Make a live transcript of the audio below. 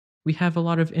We have a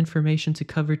lot of information to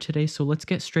cover today, so let's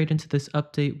get straight into this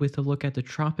update with a look at the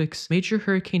tropics. Major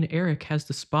Hurricane Erick has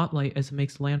the spotlight as it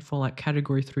makes landfall at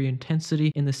Category 3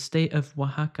 intensity in the state of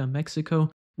Oaxaca,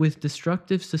 Mexico, with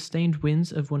destructive sustained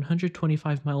winds of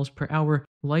 125 miles per hour,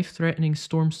 life-threatening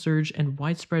storm surge, and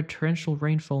widespread torrential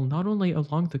rainfall not only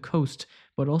along the coast,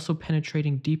 but also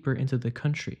penetrating deeper into the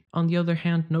country. On the other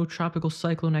hand, no tropical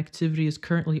cyclone activity is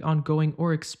currently ongoing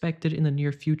or expected in the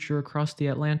near future across the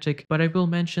Atlantic, but I will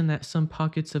mention that some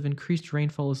pockets of increased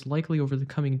rainfall is likely over the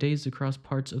coming days across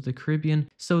parts of the Caribbean,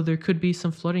 so there could be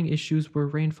some flooding issues where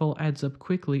rainfall adds up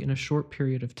quickly in a short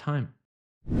period of time.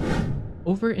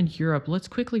 Over in Europe, let's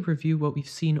quickly review what we've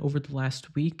seen over the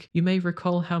last week. You may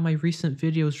recall how my recent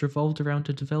videos revolved around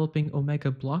a developing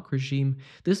omega block regime.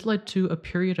 This led to a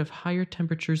period of higher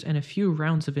temperatures and a few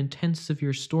rounds of intense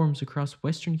severe storms across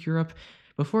Western Europe,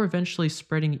 before eventually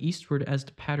spreading eastward as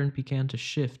the pattern began to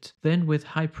shift. Then, with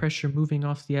high pressure moving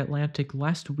off the Atlantic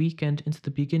last weekend into the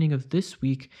beginning of this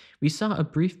week, we saw a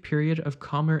brief period of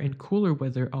calmer and cooler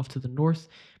weather off to the north,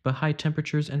 but high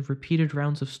temperatures and repeated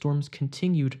rounds of storms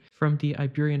continued from the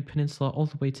Iberian Peninsula all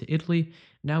the way to Italy.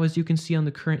 Now, as you can see on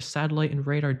the current satellite and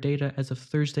radar data as of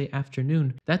Thursday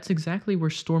afternoon, that's exactly where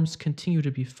storms continue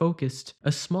to be focused.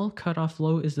 A small cutoff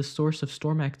low is the source of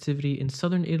storm activity in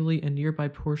southern Italy and nearby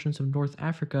portions of North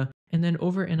Africa, and then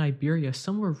over in Iberia,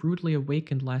 some were rudely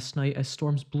awakened last night as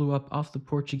storms blew up off the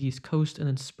Portuguese coast and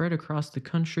then spread across the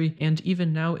country, and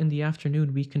even now in the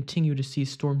afternoon we continue to see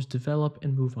storms develop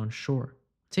and move on shore.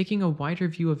 Taking a wider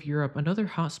view of Europe, another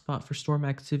hotspot for storm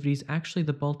activity is actually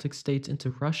the Baltic states into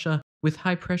Russia. With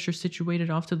high pressure situated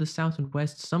off to the south and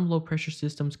west, some low pressure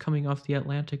systems coming off the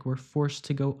Atlantic were forced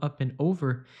to go up and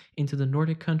over into the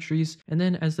Nordic countries, and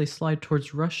then as they slide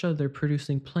towards Russia, they're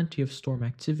producing plenty of storm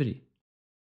activity.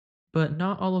 But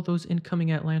not all of those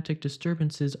incoming Atlantic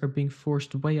disturbances are being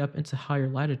forced way up into higher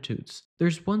latitudes.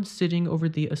 There's one sitting over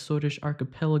the Azores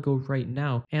archipelago right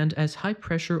now, and as high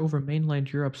pressure over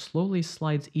mainland Europe slowly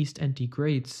slides east and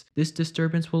degrades, this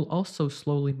disturbance will also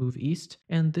slowly move east,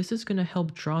 and this is going to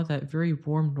help draw that very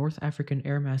warm North African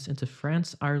air mass into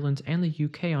France, Ireland, and the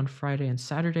UK on Friday and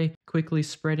Saturday, quickly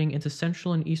spreading into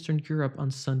Central and Eastern Europe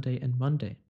on Sunday and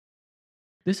Monday.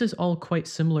 This is all quite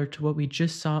similar to what we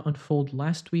just saw unfold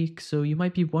last week, so you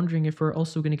might be wondering if we're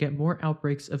also going to get more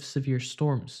outbreaks of severe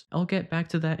storms. I'll get back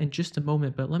to that in just a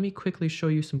moment, but let me quickly show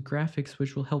you some graphics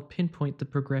which will help pinpoint the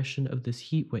progression of this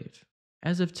heat wave.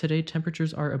 As of today,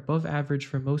 temperatures are above average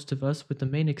for most of us, with the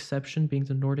main exception being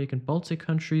the Nordic and Baltic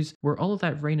countries, where all of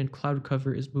that rain and cloud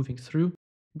cover is moving through.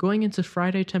 Going into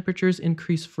Friday, temperatures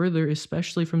increase further,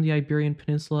 especially from the Iberian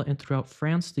Peninsula and throughout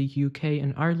France, the UK,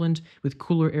 and Ireland, with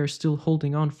cooler air still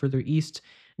holding on further east.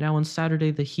 Now on Saturday,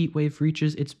 the heat wave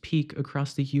reaches its peak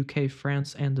across the UK,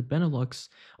 France, and the Benelux.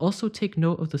 Also take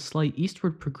note of the slight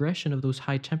eastward progression of those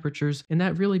high temperatures, and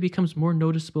that really becomes more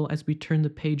noticeable as we turn the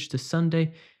page to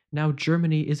Sunday. Now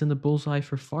Germany is in the bullseye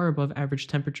for far above average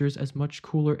temperatures as much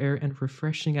cooler air and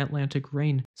refreshing Atlantic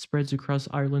rain spreads across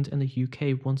Ireland and the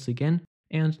UK once again.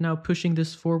 And now pushing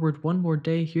this forward one more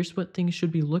day, here's what things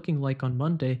should be looking like on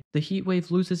Monday. The heat wave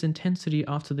loses intensity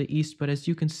off to the east, but as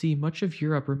you can see, much of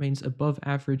Europe remains above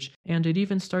average, and it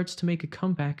even starts to make a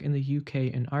comeback in the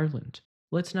UK and Ireland.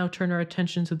 Let's now turn our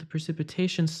attention to the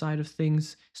precipitation side of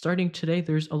things. Starting today,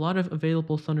 there's a lot of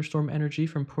available thunderstorm energy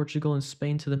from Portugal and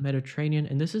Spain to the Mediterranean,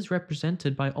 and this is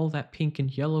represented by all that pink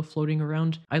and yellow floating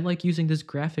around. I like using this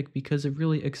graphic because it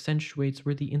really accentuates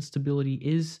where the instability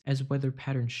is as weather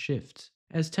patterns shift.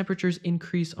 As temperatures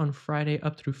increase on Friday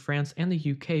up through France and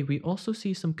the UK, we also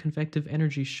see some convective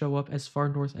energy show up as far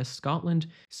north as Scotland,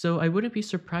 so I wouldn't be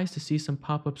surprised to see some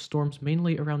pop-up storms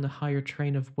mainly around the higher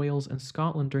terrain of Wales and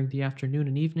Scotland during the afternoon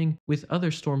and evening, with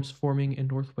other storms forming in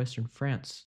northwestern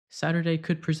France. Saturday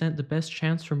could present the best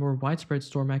chance for more widespread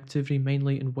storm activity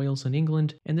mainly in Wales and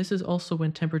England, and this is also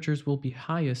when temperatures will be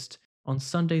highest. On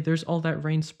Sunday, there's all that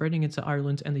rain spreading into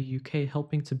Ireland and the UK,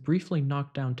 helping to briefly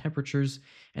knock down temperatures,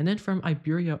 and then from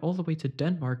Iberia all the way to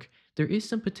Denmark, there is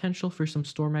some potential for some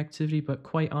storm activity, but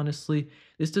quite honestly,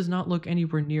 this does not look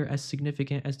anywhere near as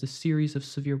significant as the series of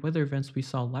severe weather events we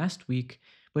saw last week,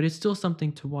 but it's still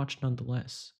something to watch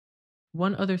nonetheless.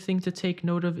 One other thing to take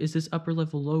note of is this upper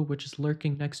level low which is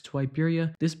lurking next to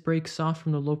Iberia. This breaks off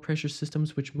from the low pressure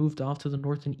systems which moved off to the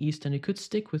north and east, and it could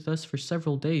stick with us for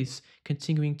several days,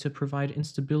 continuing to provide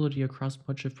instability across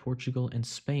much of Portugal and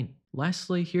Spain.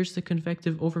 Lastly, here's the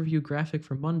convective overview graphic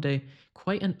for Monday.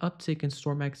 Quite an uptick in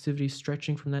storm activity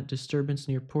stretching from that disturbance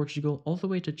near Portugal all the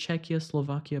way to Czechia,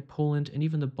 Slovakia, Poland, and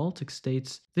even the Baltic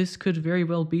states. This could very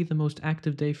well be the most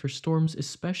active day for storms,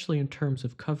 especially in terms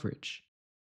of coverage.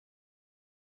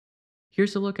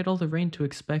 Here's a look at all the rain to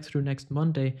expect through next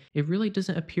Monday. It really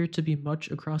doesn't appear to be much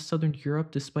across southern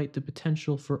Europe despite the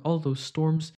potential for all those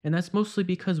storms, and that's mostly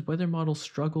because weather models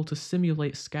struggle to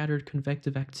simulate scattered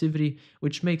convective activity,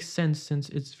 which makes sense since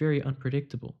it's very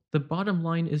unpredictable. The bottom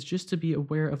line is just to be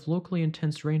aware of locally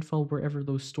intense rainfall wherever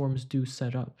those storms do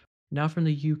set up. Now from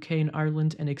the UK and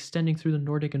Ireland and extending through the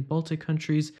Nordic and Baltic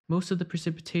countries, most of the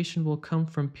precipitation will come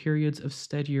from periods of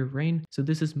steadier rain, so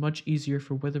this is much easier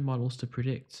for weather models to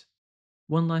predict.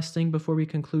 One last thing before we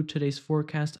conclude today's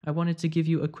forecast, I wanted to give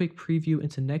you a quick preview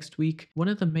into next week. One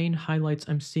of the main highlights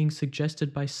I'm seeing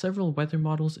suggested by several weather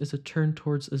models is a turn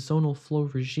towards a zonal flow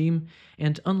regime,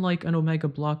 and unlike an omega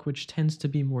block which tends to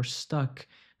be more stuck,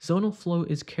 zonal flow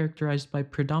is characterized by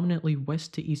predominantly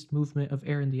west to east movement of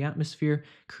air in the atmosphere,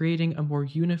 creating a more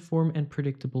uniform and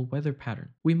predictable weather pattern.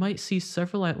 We might see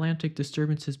several Atlantic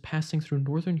disturbances passing through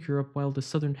northern Europe while the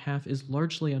southern half is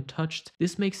largely untouched.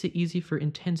 This makes it easy for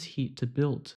intense heat to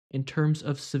build. In terms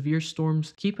of severe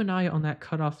storms, keep an eye on that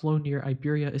cutoff low near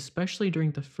Iberia, especially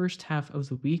during the first half of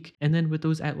the week, and then with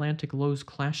those Atlantic lows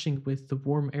clashing with the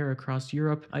warm air across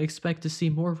Europe, I expect to see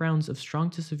more rounds of strong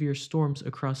to severe storms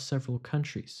across several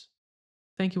countries.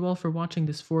 Thank you all for watching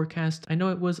this forecast. I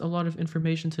know it was a lot of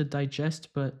information to digest,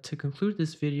 but to conclude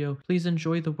this video, please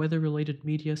enjoy the weather-related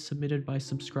media submitted by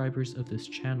subscribers of this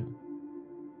channel.